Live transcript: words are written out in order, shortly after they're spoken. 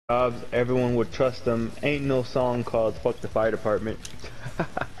jobs, everyone would trust them. Ain't no song called "Fuck the Fire Department."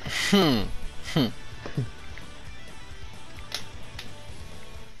 Hmm. Hmm.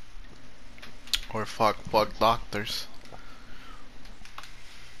 Or fuck doctors.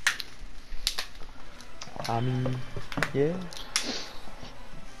 I mean, yeah.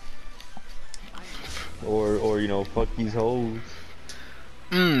 Or you know, fuck these hoes.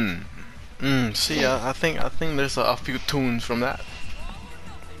 See, I think there's a few tunes from that.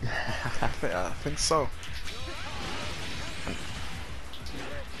 I think so.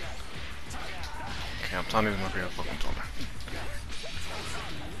 Okay, I'm telling you, this might be a fucking controller.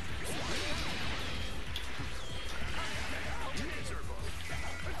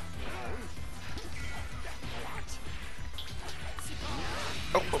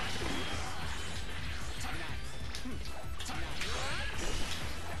 Oh, oh.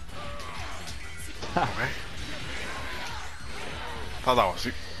 Okay. Thought that was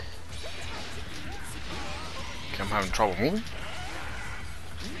it. Okay, I'm having trouble moving.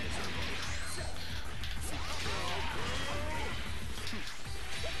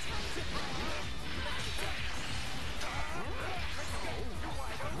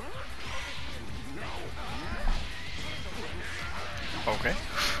 Okay.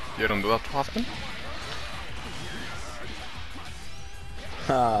 You don't do that too often.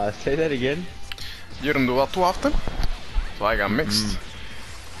 Say that again. You don't do that too often. So I got mixed.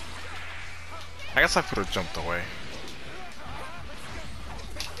 I guess I could have jumped away.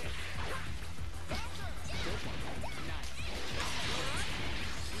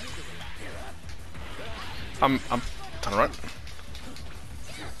 I'm turn right.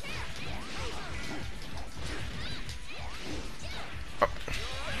 Oh.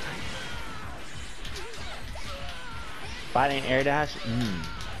 Fighting air dash.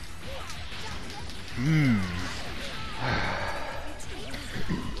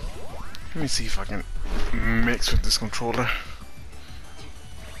 Let me see if I can mix with this controller.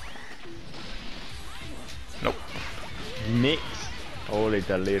 Nope. Mix. Holy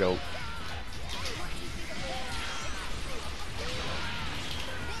Toledo.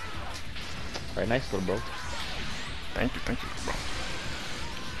 Very nice little bro. Thank you, bro.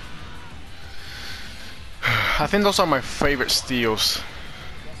 I think those are my favorite steals.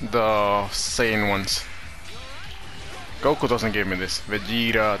 The Saiyan ones. Goku doesn't give me this.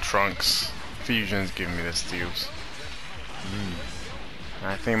 Vegeta, Trunks, Fusions give me the steals.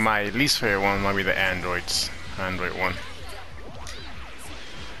 I think my least favorite one might be the androids. Android one.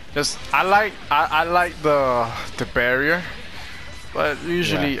 Just I like the barrier, but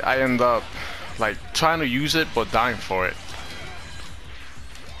usually I end up like trying to use it but dying for it.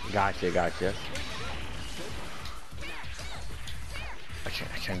 Gotcha.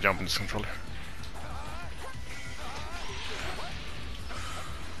 I can't jump in this controller.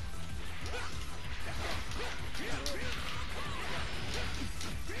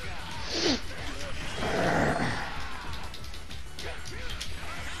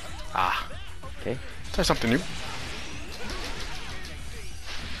 Okay. Try something new.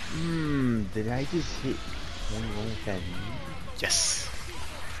 Did I just hit one with that knee? Yes.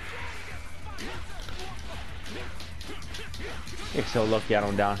 You're so lucky I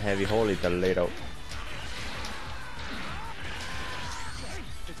don't down heavy. Holy Toledo.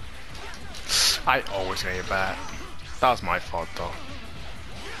 I always get it back. That was my fault though.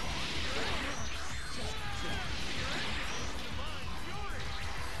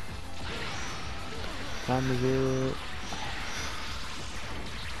 Time to do it.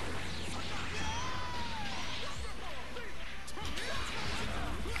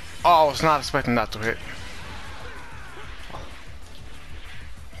 Oh, I was not expecting that to hit.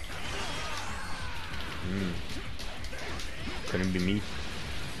 Couldn't be me.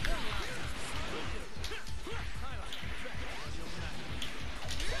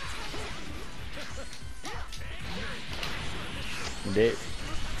 Did.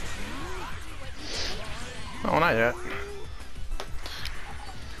 No, not yet.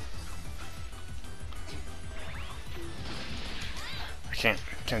 I can't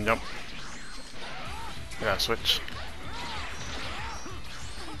jump. I gotta switch.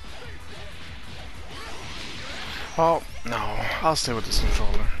 Oh, no, I'll stay with this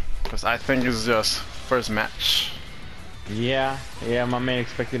controller. Because I think it's just first match. Yeah, my man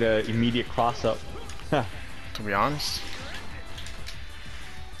expected an immediate cross up. To be honest.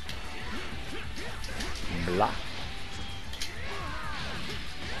 Blah.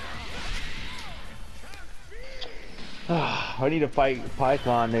 I need to fight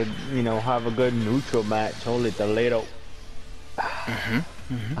Python to, you know, have a good neutral match. Holy Toledo.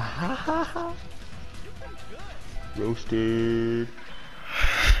 Roasted.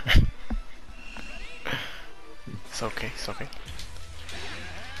 It's okay, it's okay.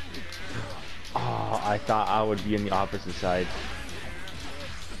 Oh, I thought I would be on the opposite side.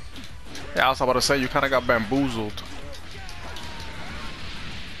 Yeah, I was about to say, you kind of got bamboozled.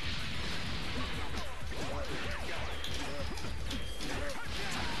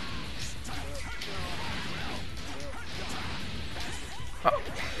 Oh.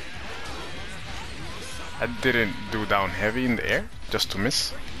 I didn't do down heavy in the air, just to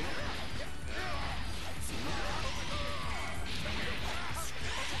miss.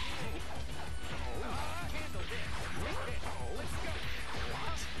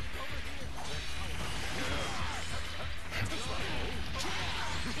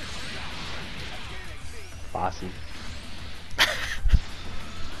 Bossy. I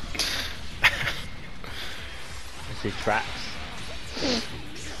see traps.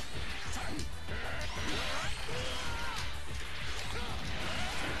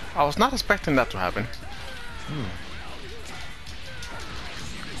 I was not expecting that to happen.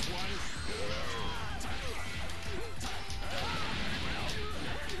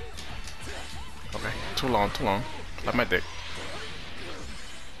 Okay, too long, too long. Like my dick.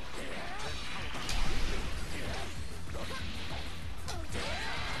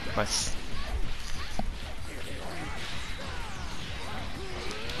 Nice.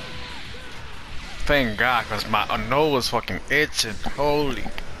 Thank God, cause my nose was fucking itching. Holy.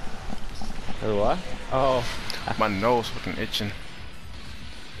 What? Oh. My nose fucking itching.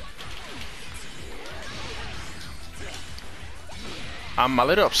 I'm a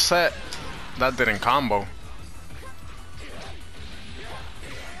little upset that didn't combo.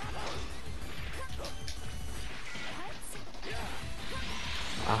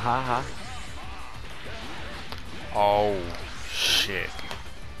 Aha. Oh shit.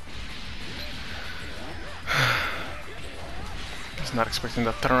 Was not expecting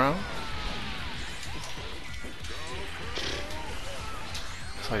that turnaround.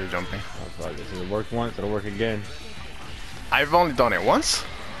 Saw you jumping. Oh, fuck. This will work once, it'll work again. I've only done it once.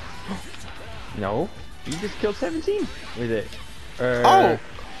 No. You just killed 17 with it. Oh!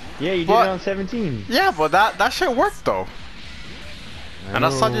 Yeah, you did But- it on 17. Yeah, but that shit worked though. And I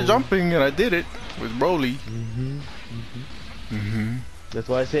saw you know. jumping and I did it with Broly. That's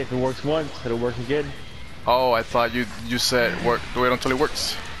why I say if it works once, it'll work again. Oh, I thought you said work. Wait until it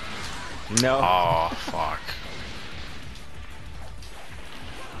works. No. Oh fuck.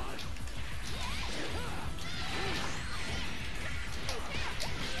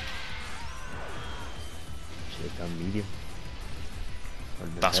 Shit, I'm medium.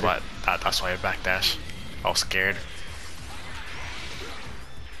 That's why I backdash. I was scared.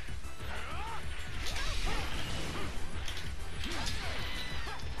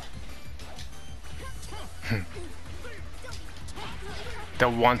 The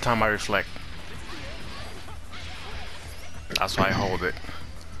one time I reflect. That's why I hold it.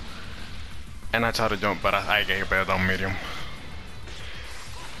 And I try to jump, but I get better on medium.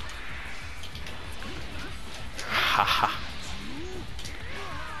 Haha.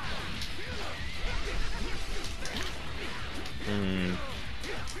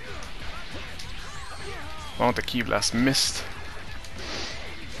 Oh, the key blast missed.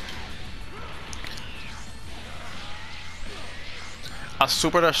 A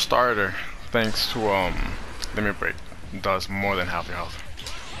super dash starter, thanks to limit break, does more than half your health.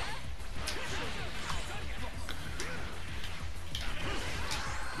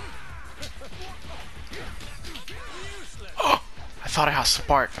 Oh, I thought I had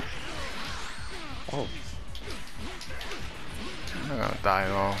spark. Oh. I'm gonna die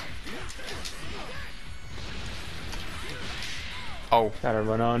though. Oh. Gotta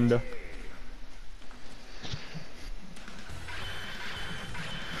run under.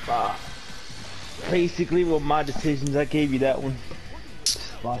 Basically, with my decisions, I gave you that one.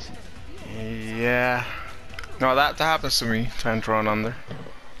 Bossy. Yeah. No, that happens to me, trying to run under.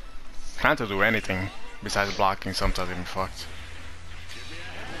 Trying to do anything besides blocking, sometimes even fucked.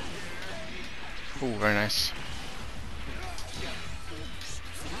 Ooh, very nice.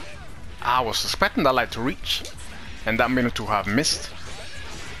 I was expecting that light to reach, and that minute to have missed.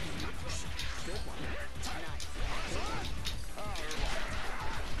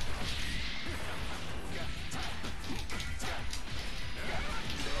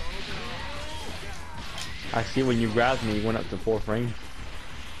 I see when you grabbed me, you went up to 4 frames.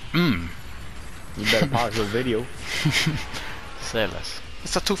 Mmm. You better pause your video. Say less.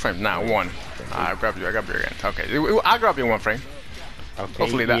 It's a 2 frame, nah, 1. I grab you again. Okay, I'll grab you in 1 frame. Okay,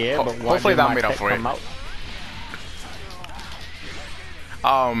 Hopefully that, yeah, but why hopefully did that my made up tech for it. come out?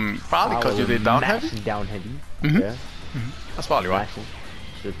 Probably because you did down heavy. Down heavy. Mhm. Yeah. That's probably why. Mashing.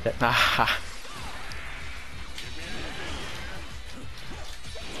 Should tech. Aha.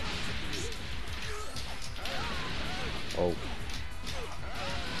 Oh.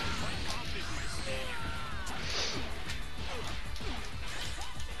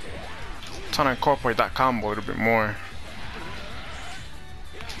 Trying to incorporate that combo a little bit more.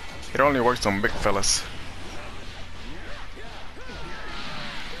 It only works on big fellas.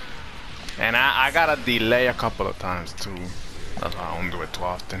 And I gotta delay a couple of times too. That's why I don't do it too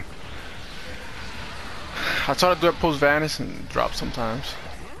often. I try to do it post vanish and drop sometimes.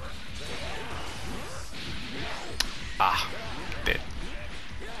 Ah, dead.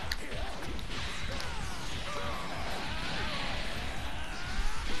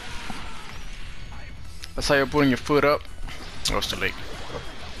 That's how you're putting your foot up. Oh, it's too late.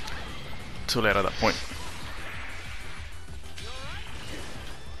 Too late at that point.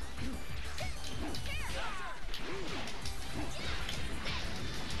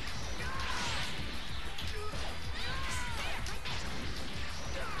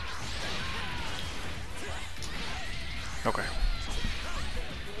 Okay.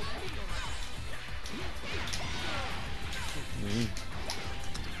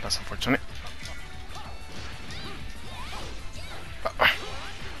 That's unfortunate.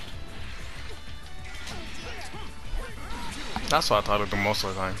 That's what I thought of the most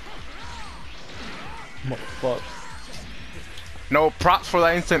of the time. What the fuck? No props for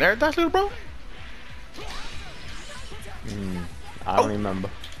that instant air dash, little bro? I don't remember.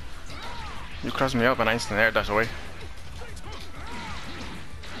 You crossed me up and I instant air dash away.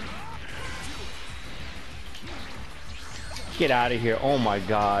 Get out of here. Oh my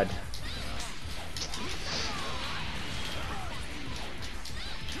god.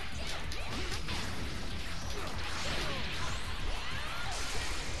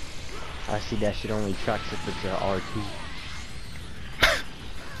 I see that shit only tracks if it's a R2.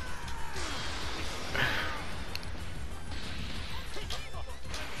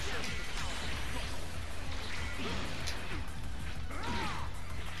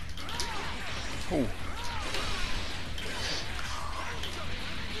 Ooh.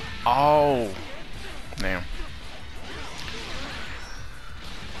 Oh. Damn.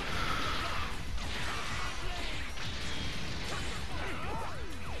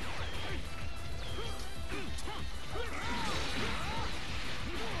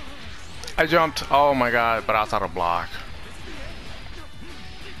 I jumped. Oh my god, but outside of block.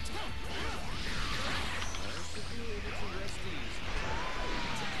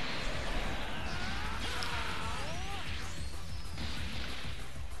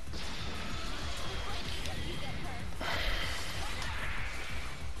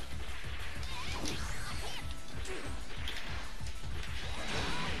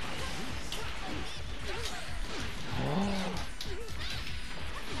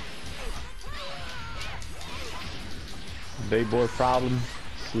 Big boy problem.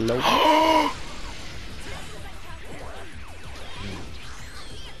 Slow.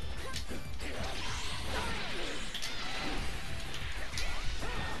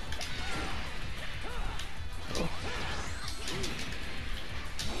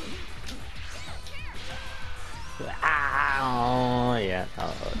 Oh yeah.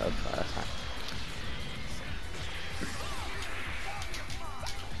 Oh, that's fine.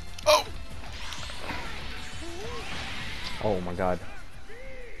 Oh. Oh my god.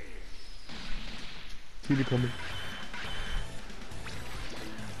 See you coming.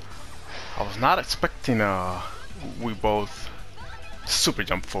 I was not expecting we both super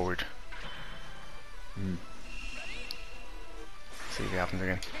jump forward. See if it happens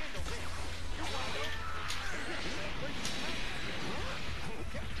again.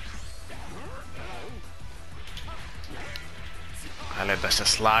 I let that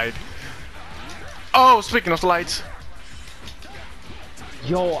just slide. Oh, speaking of slides.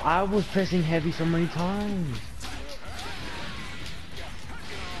 Yo, I was pressing heavy so many times.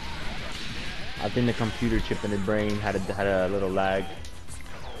 I think the computer chip in the brain had a little lag.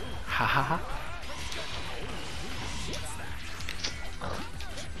 Ha ha ha.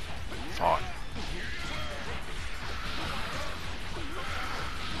 Thought.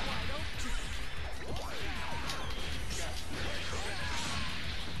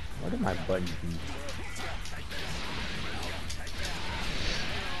 What are my buttons?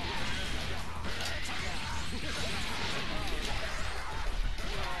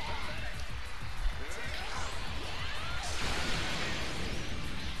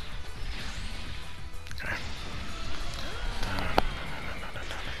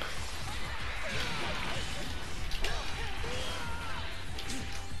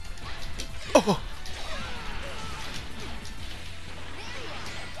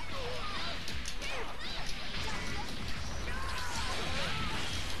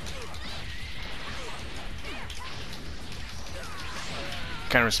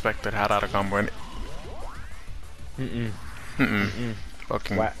 Can't respect it. Had out a combo in it.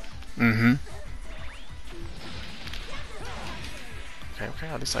 Fucking. What? Okay,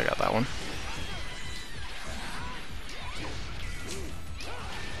 at least I got that one.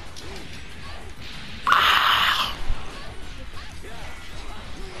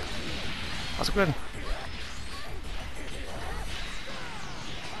 That's good.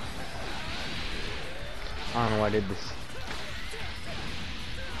 I don't know why I did this.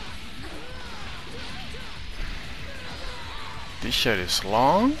 This shit is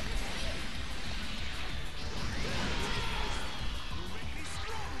long.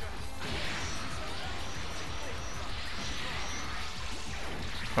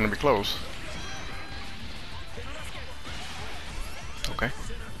 Gonna be close. Okay.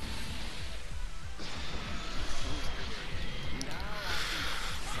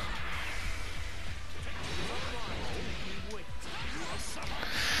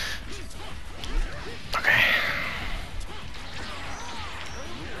 Okay.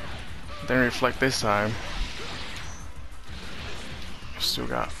 Didn't reflect this time. Still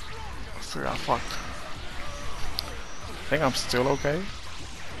got fucked. I think I'm still okay.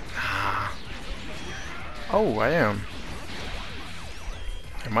 Oh, I am.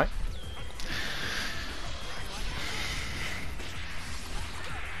 Am I?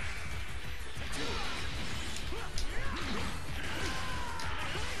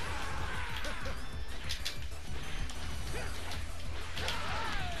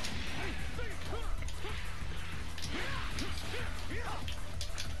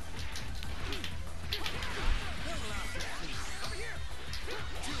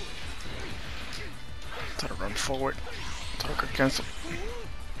 Try to run forward. Talker cancel.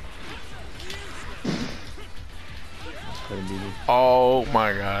 Oh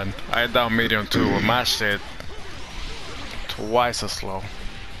my god. I down medium too. My shit. Twice as slow.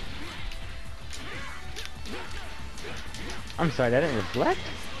 I'm sorry, that didn't reflect?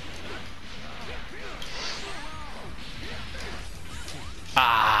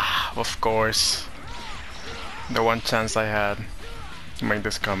 Ah, of course. The one chance I had to make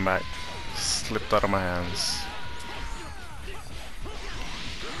this comeback slipped out of my hands.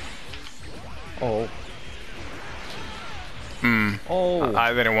 Oh. Oh.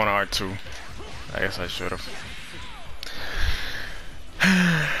 I didn't want R2. I guess I should have.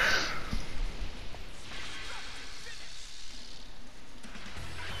 I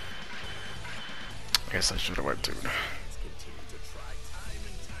guess I should have R2'd.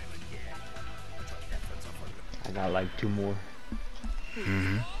 I got like 2 more.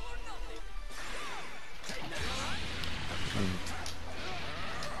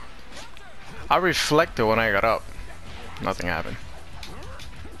 I reflected when I got up. Nothing happened.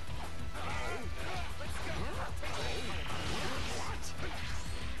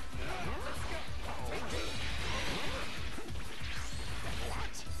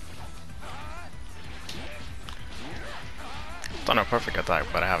 Done a perfect attack,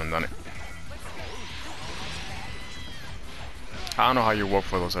 but I haven't done it. I don't know how you work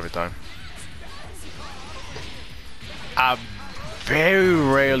for those every time. Very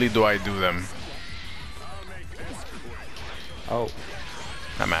rarely do I do them. Oh.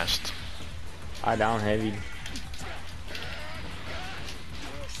 I mashed. I down heavy.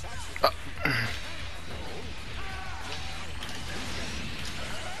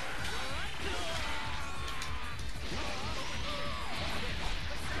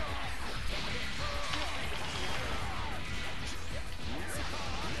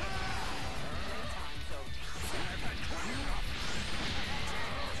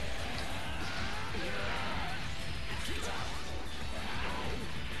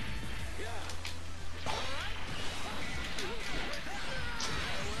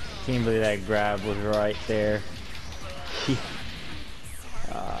 Can't believe that grab was right there.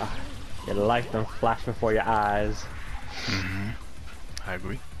 Your life done flash before your eyes. I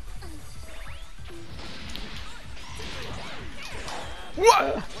agree.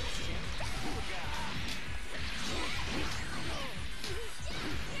 What?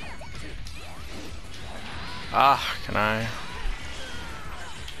 Ah, can I?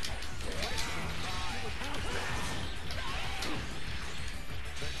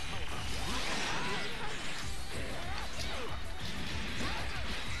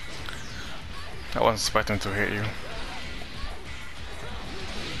 I wasn't expecting to hit you.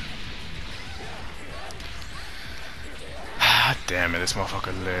 Ah, damn it, this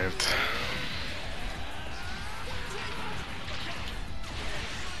motherfucker lived.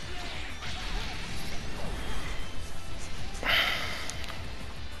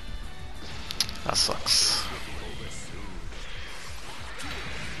 That sucks.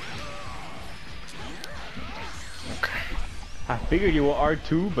 I figured you were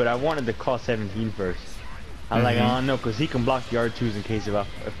R2, but I wanted to call 17 first. I'm like, oh no, because he can block the R2s in case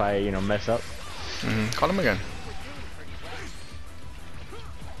if I you know, mess up. Call him again.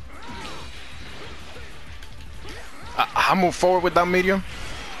 I move forward with that medium.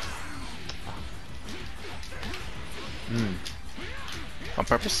 On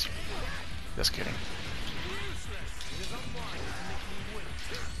purpose? Just kidding.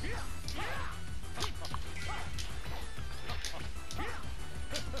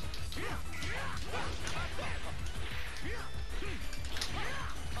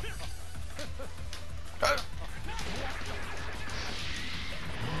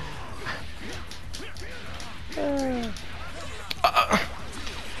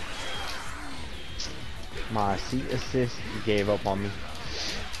 My seat assist gave up on me.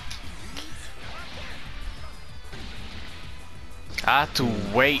 I had to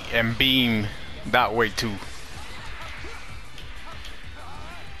wait and beam that way too.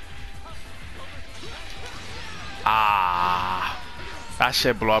 Ah, that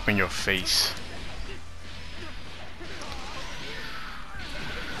shit blew up in your face.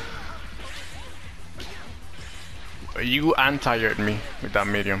 You anti-aired me with that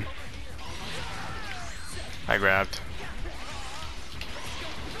medium. I grabbed.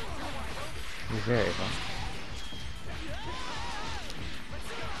 He's there, huh?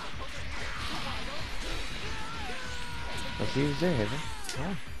 I see who's there, huh?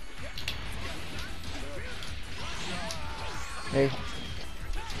 Yeah. Hey.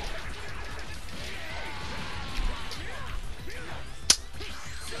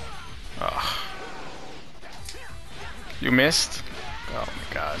 Ugh. You missed? Oh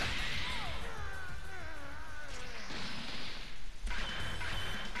my god.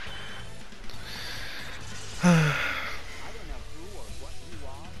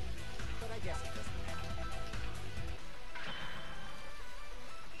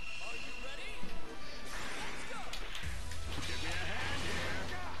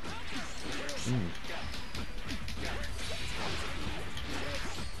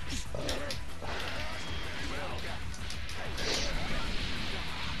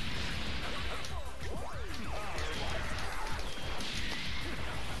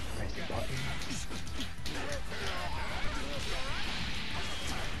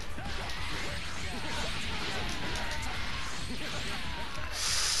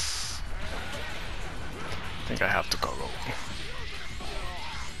 I think I have to go.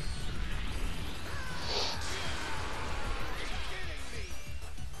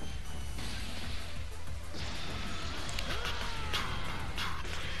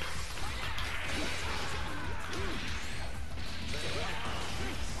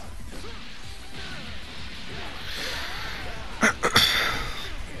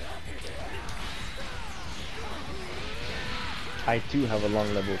 I too have a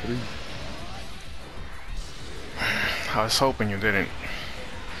long level 3. I was hoping you didn't.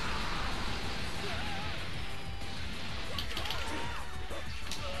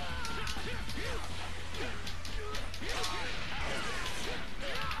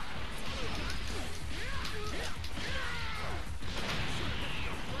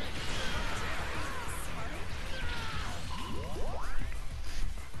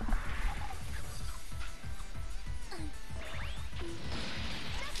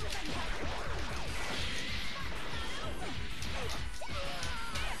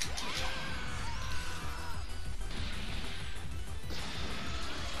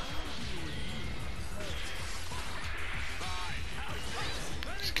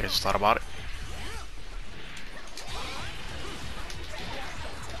 Okay, just thought about it.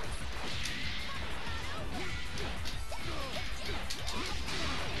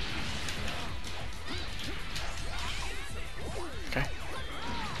 Okay.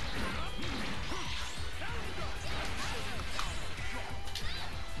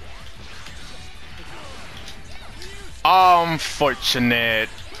 Unfortunate.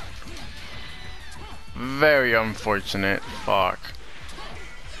 Very unfortunate. Fuck.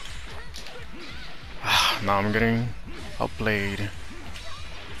 Now I'm getting outplayed.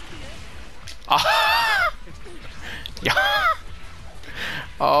 Ah! Yeah.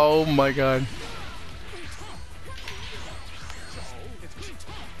 Oh my god.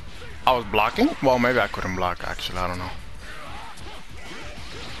 I was blocking? Well, maybe I couldn't block actually, I don't know.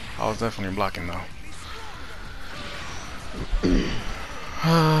 I was definitely blocking though.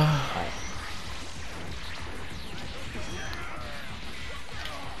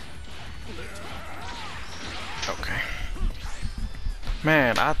 Okay.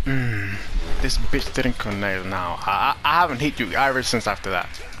 Man, this bitch didn't connect now. I haven't hit you ever since after that.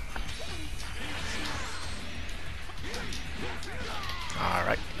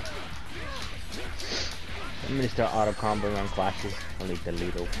 Alright. I'm gonna start auto comboing on clashes. Only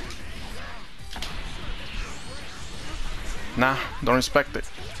Toledo. Nah, don't respect it.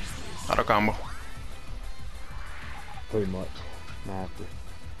 Auto combo. Pretty much. I have to.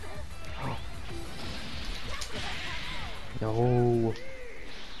 No.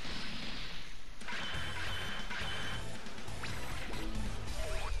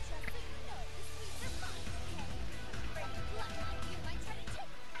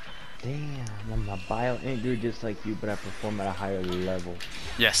 Damn, my bio ain't good just like you, but I perform at a higher level.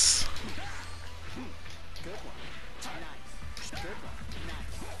 Yes.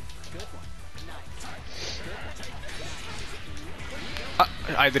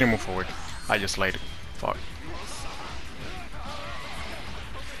 I didn't move forward. I just laid it. Fuck.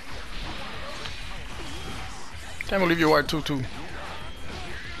 Can't believe you are 2-2.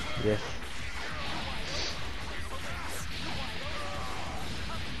 Yes.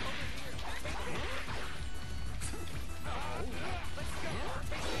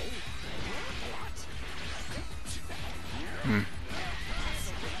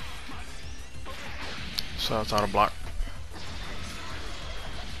 So it's out of block.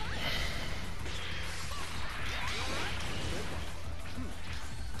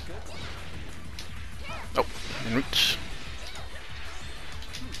 Oh, didn't reach.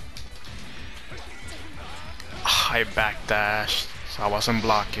 I backdashed, so I wasn't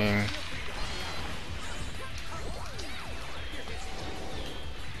blocking.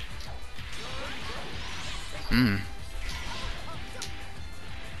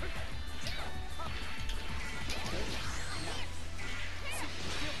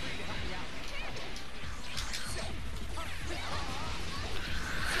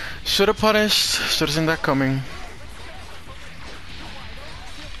 Should have punished, should have seen that coming.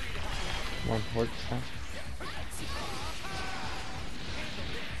 One horse time.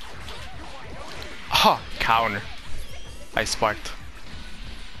 Ha! Counter. I sparked.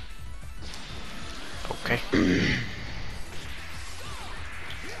 Okay.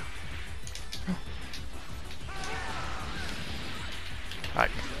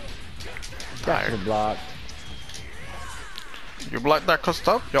 Alright. Got your block. You blocked that cause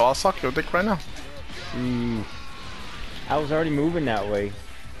up? Yo, I'll suck your dick right now. I was already moving that way.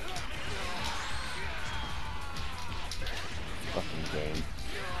 Fucking game.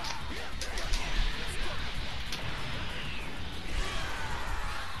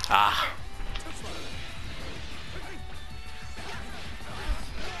 Ah.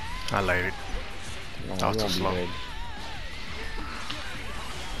 I laid it. No, That was you too won't be slow. good.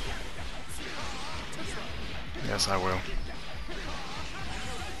 Yes, I will.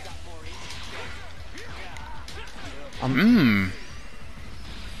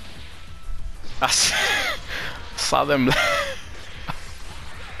 I saw them.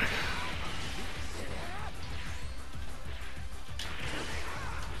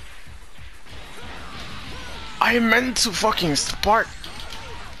 I meant to fucking spark.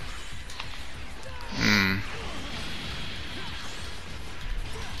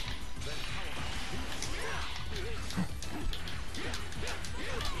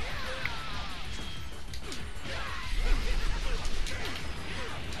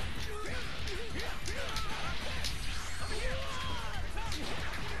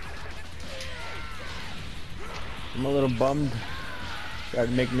 I'm a little bummed.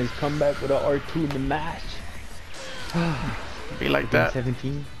 Started making this comeback with an R2 in the match. Be like that.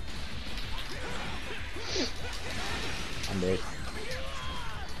 17. I'm dead.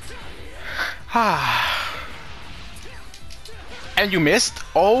 And you missed?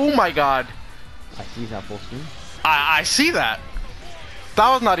 Oh my god. I see that full screen. I see that. That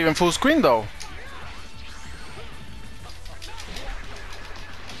was not even full screen though.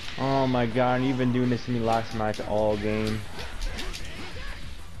 Oh my god, you've been doing this to me last match all game.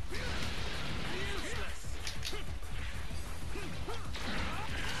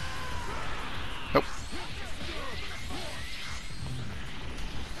 Nope.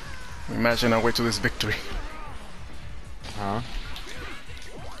 Imagine our way to this victory. Huh?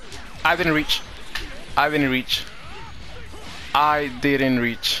 I didn't reach. I didn't reach. I didn't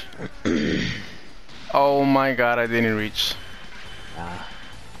reach. Oh my god, I didn't reach.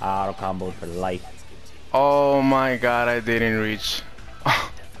 Auto combo for life. Oh my god, I didn't reach.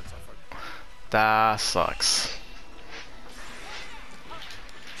 That sucks.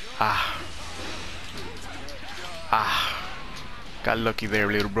 Got lucky there,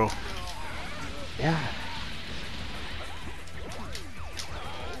 little bro. Yeah.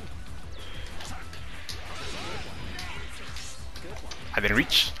 I didn't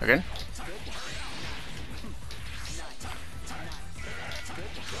reach again.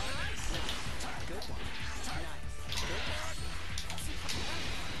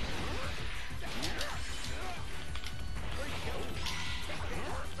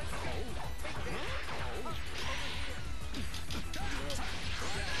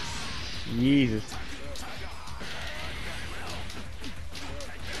 Jesus.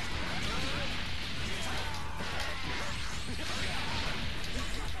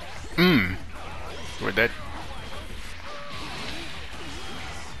 We're dead.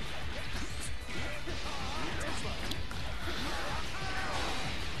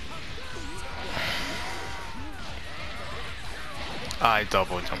 I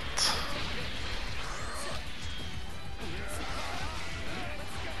double jumped.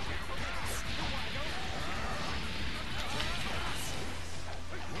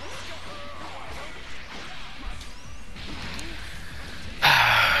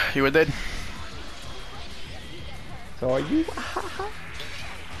 You were dead. So are you?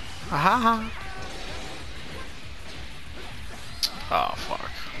 Ahaha. Oh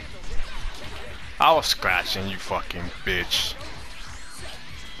fuck. I was scratching, you fucking bitch.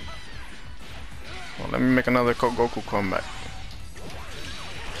 Well, let me make another Goku comeback.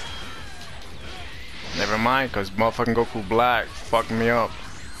 Never mind, cause motherfucking Goku Black fucked me up.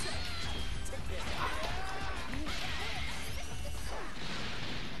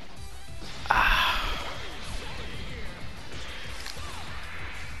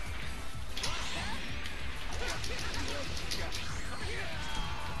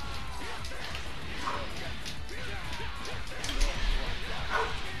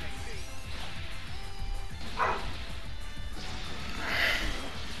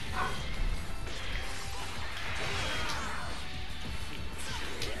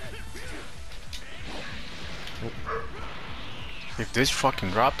 If this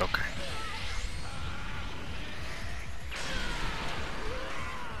fucking dropped, okay.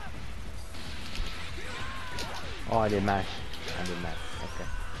 Oh, I did mash. I did mash. Okay.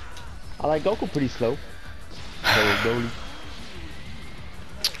 I like Goku pretty slow. Very slowly.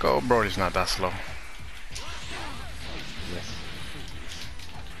 Go, Brody's not that slow. Yes.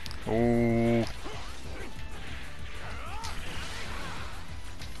 Ooh.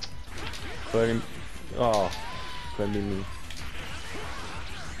 But oh, couldn't be me.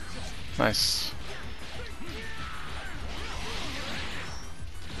 Nice.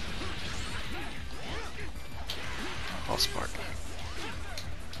 Oh, Spark.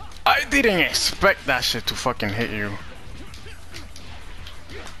 I didn't expect that shit to fucking hit you.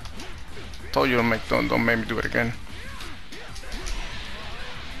 Told you to don't make me do it again.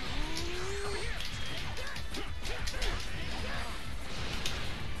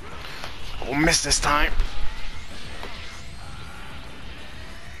 I will miss this time.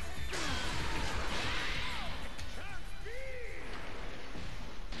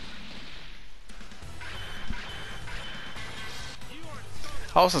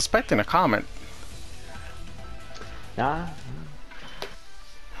 I was expecting a comment. Nah.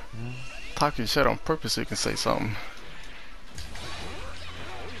 Talk your shit on purpose so you can say something.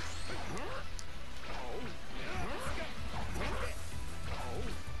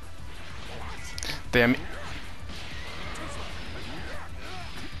 Damn it.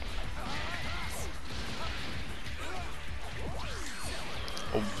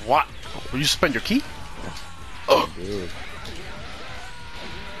 What? Will you spend your key? Oh.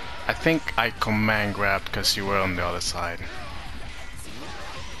 I think I command grabbed because you were on the other side.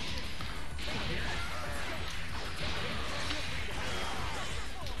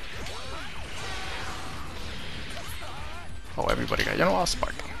 Oh, everybody got, you know, I'll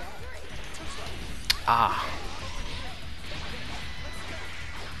spark. Ah.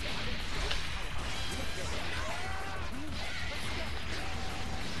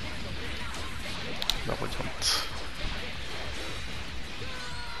 Double jumped.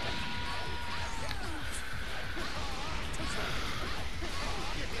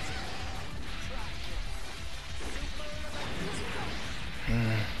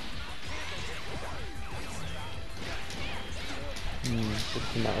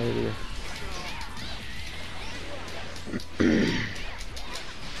 Just came out earlier.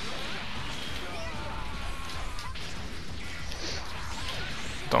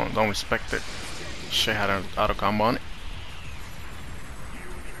 Don't respect it. Shit had an auto combo on it.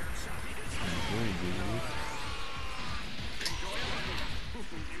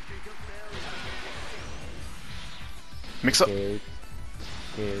 Mix up.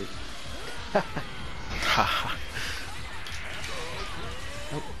 Scared. Haha.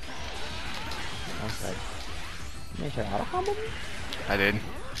 Okay. Make sure auto combo me? I did.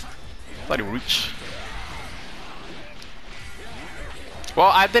 Thought he would reach. Well,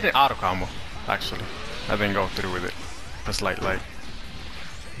 I didn't auto combo, actually. I didn't go through with it. Press light. The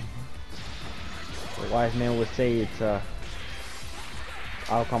wise man would say it's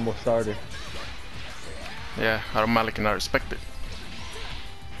auto combo starter. Yeah, automatically not respect it.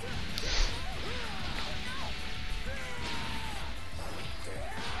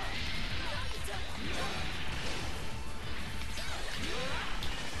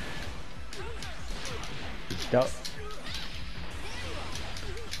 Yup.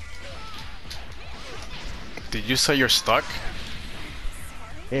 Did you say you're stuck?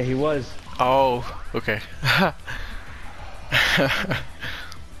 Yeah, he was. Oh, okay.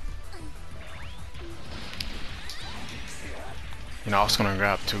 You know, I was gonna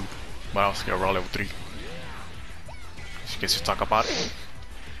grab 2, but I was gonna roll level 3. Just in case you talk about it.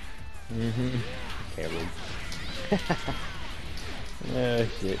 Okay, rude. Oh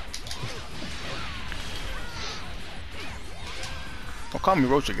shit. Don't call me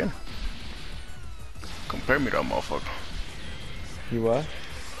Roach again. Compare me to a motherfucker. You what?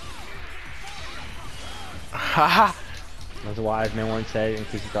 Haha! That's a wise man once said, in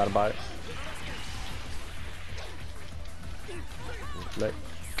case you thought about it. Look.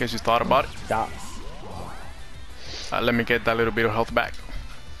 In case you thought about it. Stop. Let me get that little bit of health back.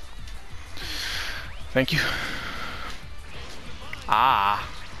 Thank you. Ah.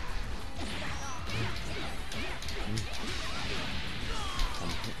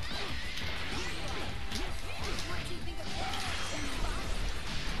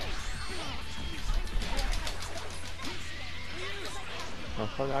 Oh,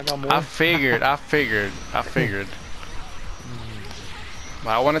 fuck, I got more. I figured. But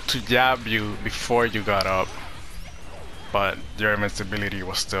I wanted to jab you before you got up, but your invincibility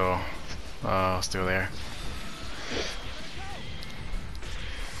was still there.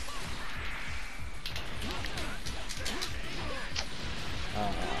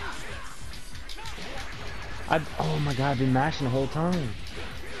 Oh my god, I've been mashing the whole time.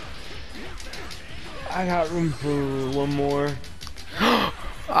 I got room for one more.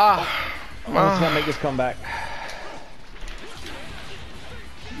 Let's not make this comeback.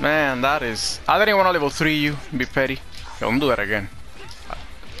 Man, that is... I didn't want to level 3 you, be petty. Don't do that again.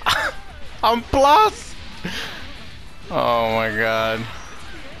 I'm plus! Oh my god.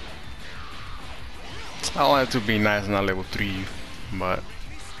 I wanted to be nice and not level 3 you, but...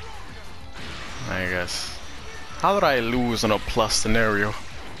 I guess. How did I lose on a plus scenario?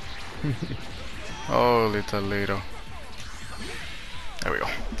 Holy Toledo. There we go.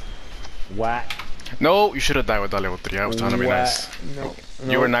 What? No, you should have died with that level 3. I was trying to be nice. No.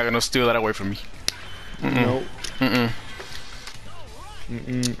 You were not gonna steal that away from me. No. Yo,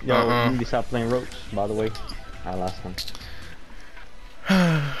 you need to stop playing ropes, by the way. Our last one.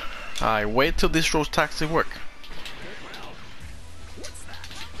 I wait till this roach taxi work.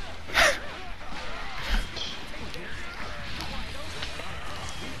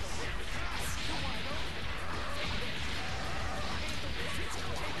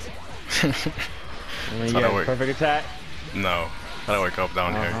 Yeah, perfect attack. No, I gotta wake up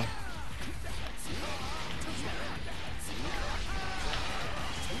down here.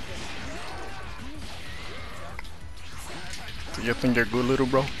 Do you think you're good, little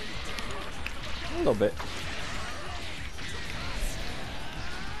bro? A little bit.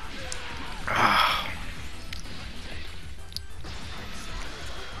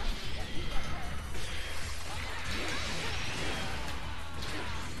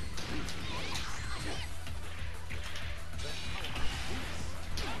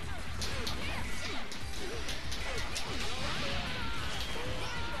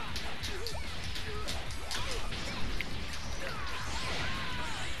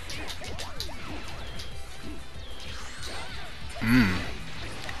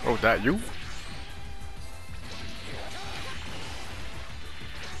 Oh, that you?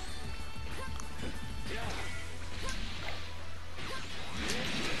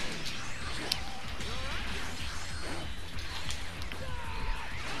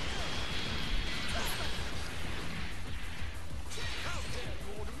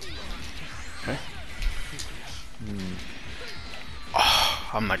 Okay. Oh,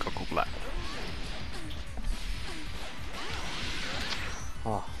 I'm not gonna go black.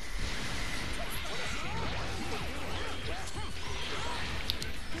 Oh.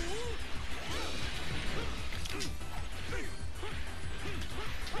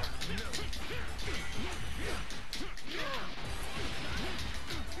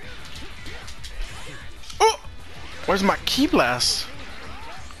 Oh! Where's my key blast?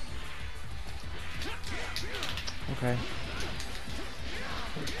 Okay.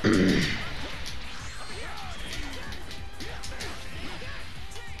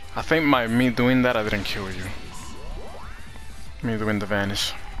 I think me doing that, I didn't kill you. Me doing the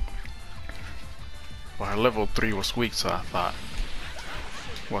vanish. Well, her level 3 was weak, so I thought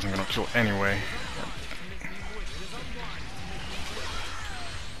it wasn't gonna kill anyway.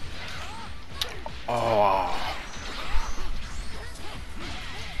 Oh.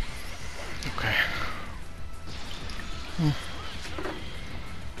 Okay.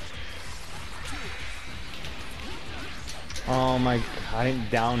 I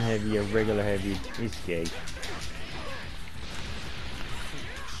think down heavy or regular heavy is gay.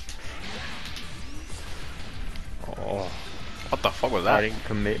 Oh, What the fuck was I that? didn't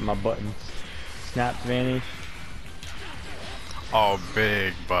commit my buttons. Snap vanish. Oh,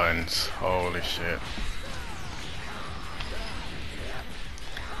 big buttons. Holy shit.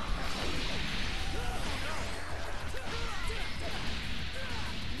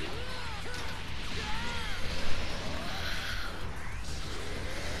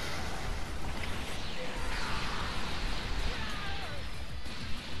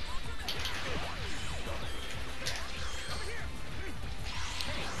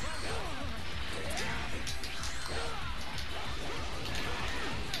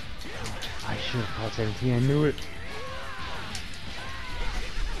 I should have called 17, I knew it.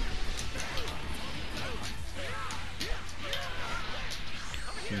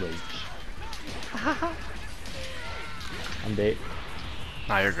 Roach. I'm dead.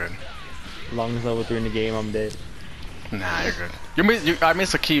 Nah, you're good. Long as level 3 in the game, I'm dead. Nah, you're good. I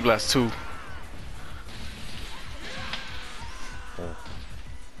missed a key blast too. Oh.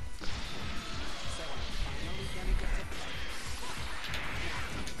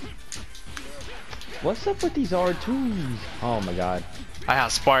 What's up with these R2s? Oh my god. I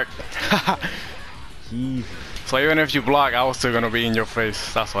have spark. Jeez. So even if you block, I was still gonna be in your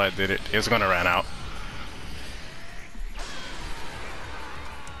face. That's why I did it. It's gonna run out.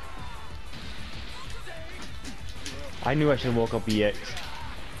 I knew I should have woke up EX.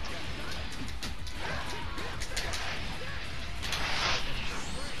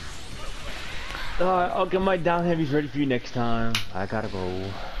 I'll get my down heavies ready for you next time. I gotta go.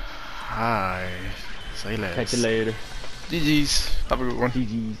 Hi. Say less. Catch you later. GG's. Have a good one.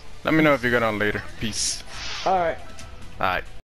 GG's. Let me know if you're good on later. Peace. Alright. Alright.